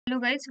Hello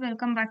guys,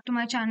 welcome back to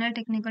my channel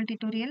Technical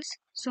Tutorials.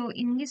 So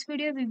in this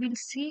video we will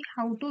see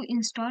how to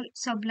install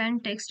Sublime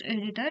Text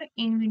Editor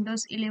in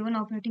Windows 11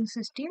 operating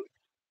system.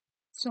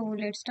 So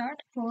let's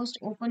start. First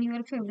open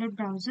your favorite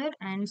browser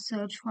and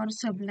search for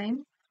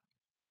Sublime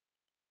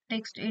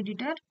Text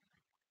Editor.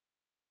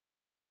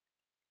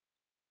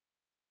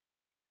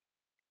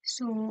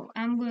 So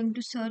I'm going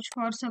to search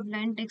for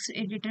Sublime Text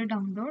Editor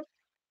download.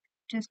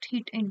 Just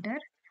hit enter.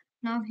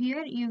 Now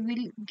here you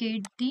will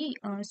get the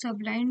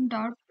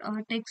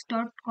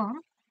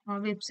sublime.text.com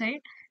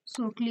website.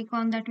 So click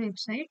on that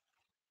website.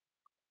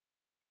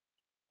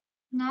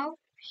 Now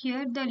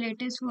here the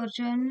latest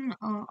version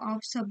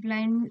of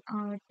Sublime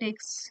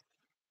Text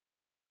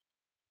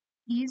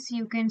is,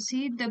 you can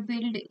see the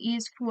build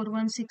is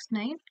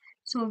 4169.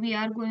 So we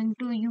are going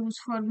to use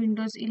for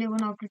Windows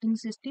 11 operating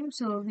system.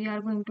 So we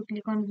are going to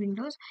click on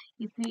Windows.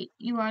 If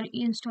you are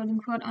installing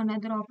for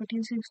another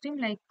operating system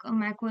like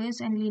Mac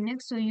OS and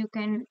Linux, so you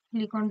can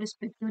click on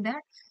respect to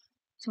that.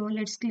 So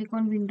let's click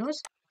on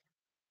Windows.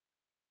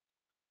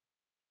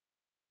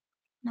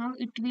 Now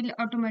it will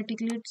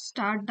automatically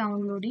start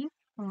downloading.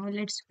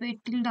 Let's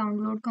wait till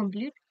download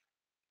complete.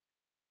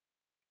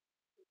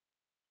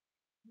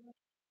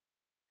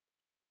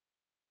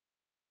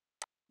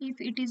 If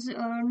it is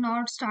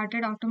not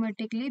started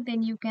automatically,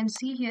 then you can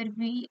see here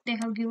they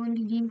have given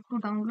link to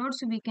download,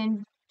 so we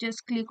can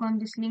just click on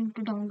this link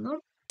to download.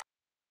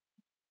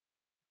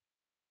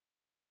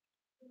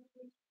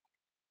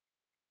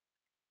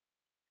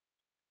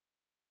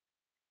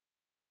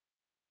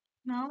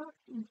 Now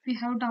we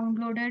have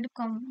downloaded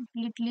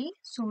completely,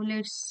 so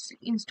let's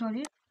install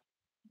it.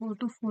 Go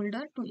to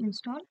folder to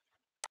install.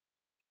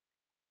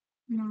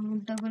 Now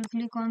double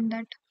click on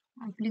that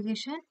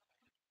application.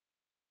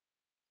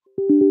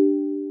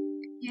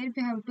 Here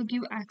we have to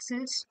give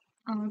access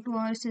to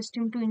our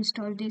system to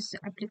install this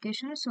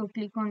application, so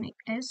click on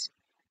S.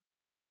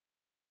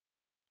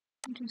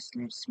 Just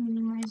let's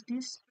minimize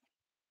this.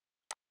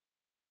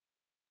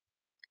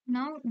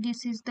 Now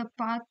this is the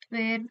path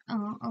where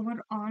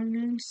our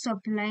all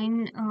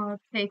Sublime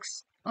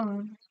text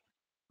or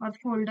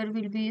folder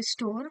will be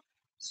stored.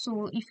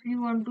 So if you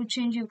want to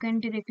change, you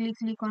can directly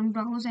click on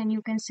browse and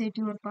you can set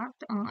your path.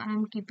 I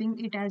am keeping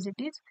it as it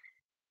is.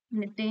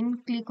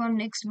 Then click on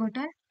next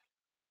button.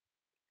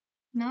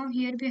 Now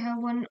here we have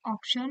one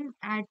option,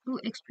 add to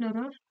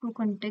explorer to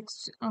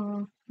context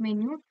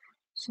menu.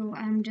 So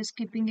I am just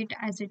keeping it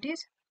as it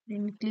is.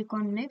 Then click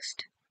on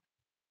next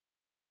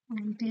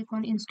and click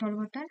on install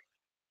button.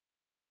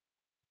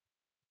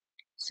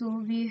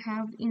 So we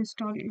have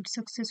installed it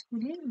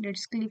successfully.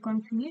 Let's click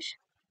on finish.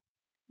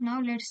 Now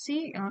let's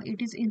see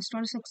it is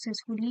installed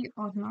successfully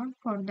or not.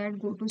 For that,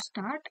 go to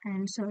start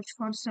and search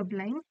for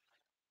Sublime.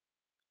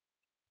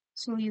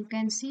 So you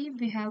can see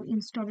we have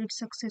installed it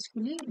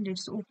successfully.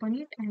 Let's open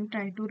it and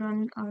try to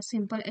run a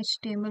simple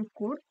HTML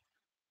code.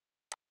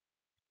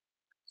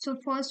 So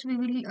first we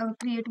will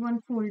create one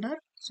folder.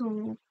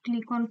 So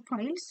click on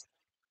files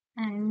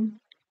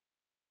and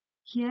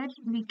here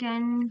we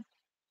can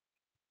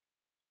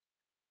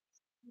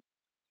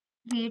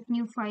create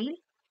new file.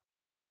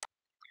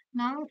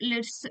 Now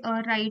let's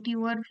write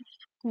your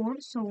code.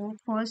 So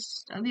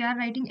first we are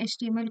writing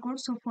HTML code.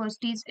 So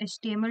first is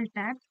HTML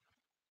tag,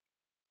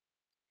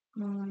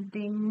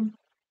 then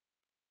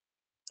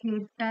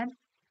head tag,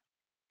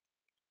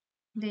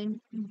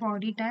 then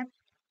body tag.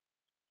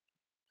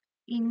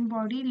 In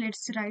body,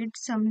 let's write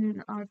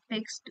some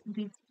text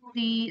with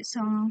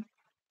some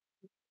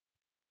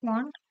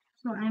font.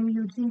 So I'm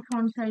using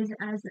font size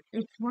as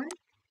H1.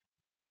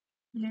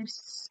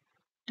 Let's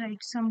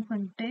write some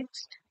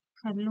context.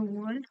 Hello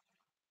world.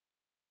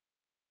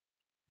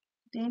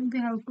 Then we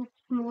have to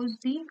close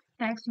the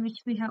tags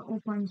which we have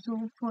opened.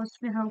 So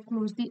first we have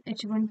closed the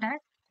H1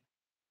 tag.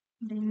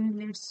 Then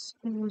let's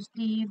close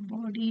the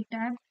body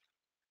tab.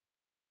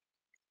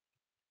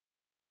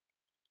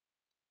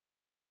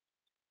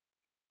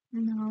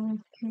 Now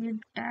head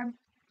tab.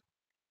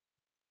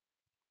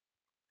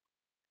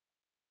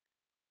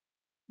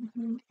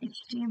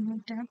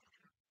 HTML tab.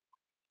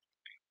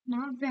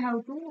 Now we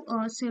have to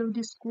save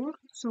this code.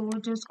 So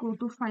just go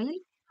to file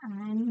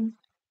and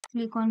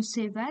click on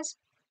save as.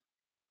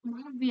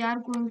 Now we are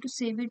going to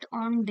save it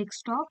on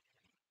desktop.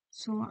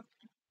 So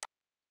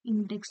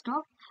in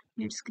desktop,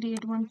 let's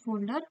create one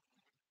folder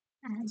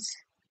as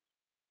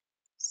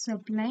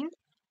Sublime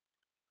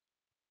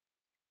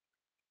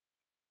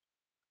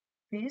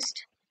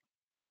paste.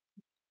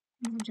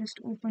 Now just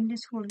open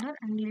this folder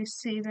and let's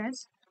save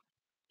as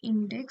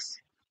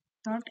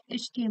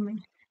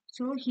index.html.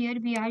 So here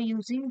we are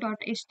using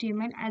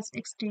 .html as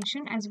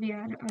extension as we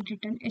are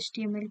written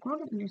HTML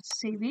code. Let's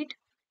save it.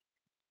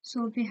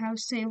 So we have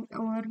saved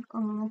our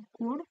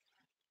code.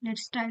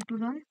 Let's try to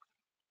run.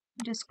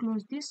 Just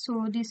close this.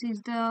 So this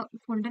is the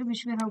folder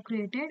which we have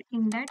created.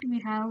 In that we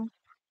have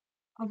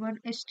our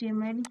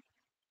HTML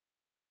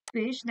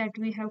page that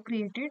we have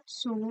created.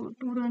 So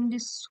to run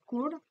this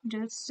code,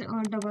 just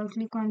double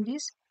click on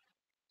this.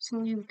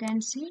 So you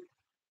can see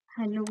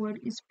hello world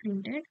is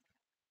printed.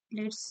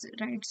 Let's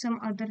write some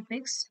other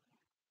text.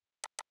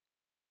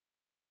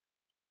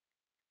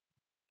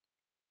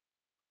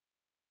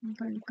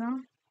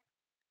 welcome.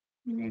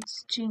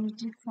 Let's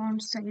change the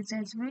font size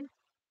as well.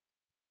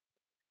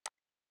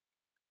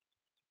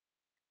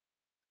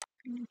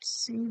 Let's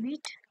save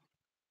it,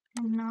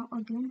 and now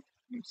again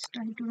let's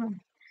try to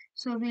run.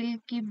 So we'll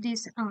keep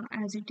this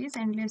as it is,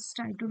 and let's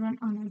try to run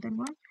another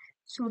one.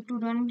 So to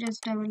run,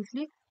 just double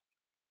click.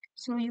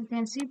 So you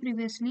can see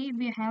previously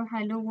we have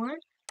hello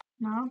world,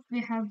 now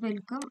we have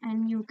welcome,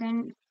 and you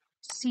can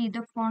see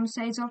the font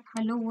size of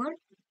hello world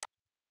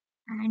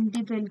and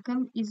the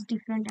welcome is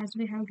different as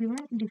we have given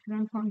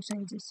different font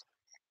sizes.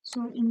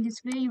 So in this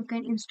way you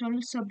can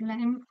install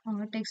Sublime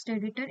text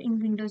editor in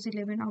Windows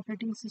 11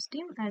 operating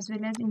system, as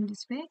well as in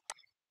this way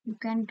you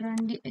can run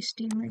the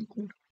HTML code.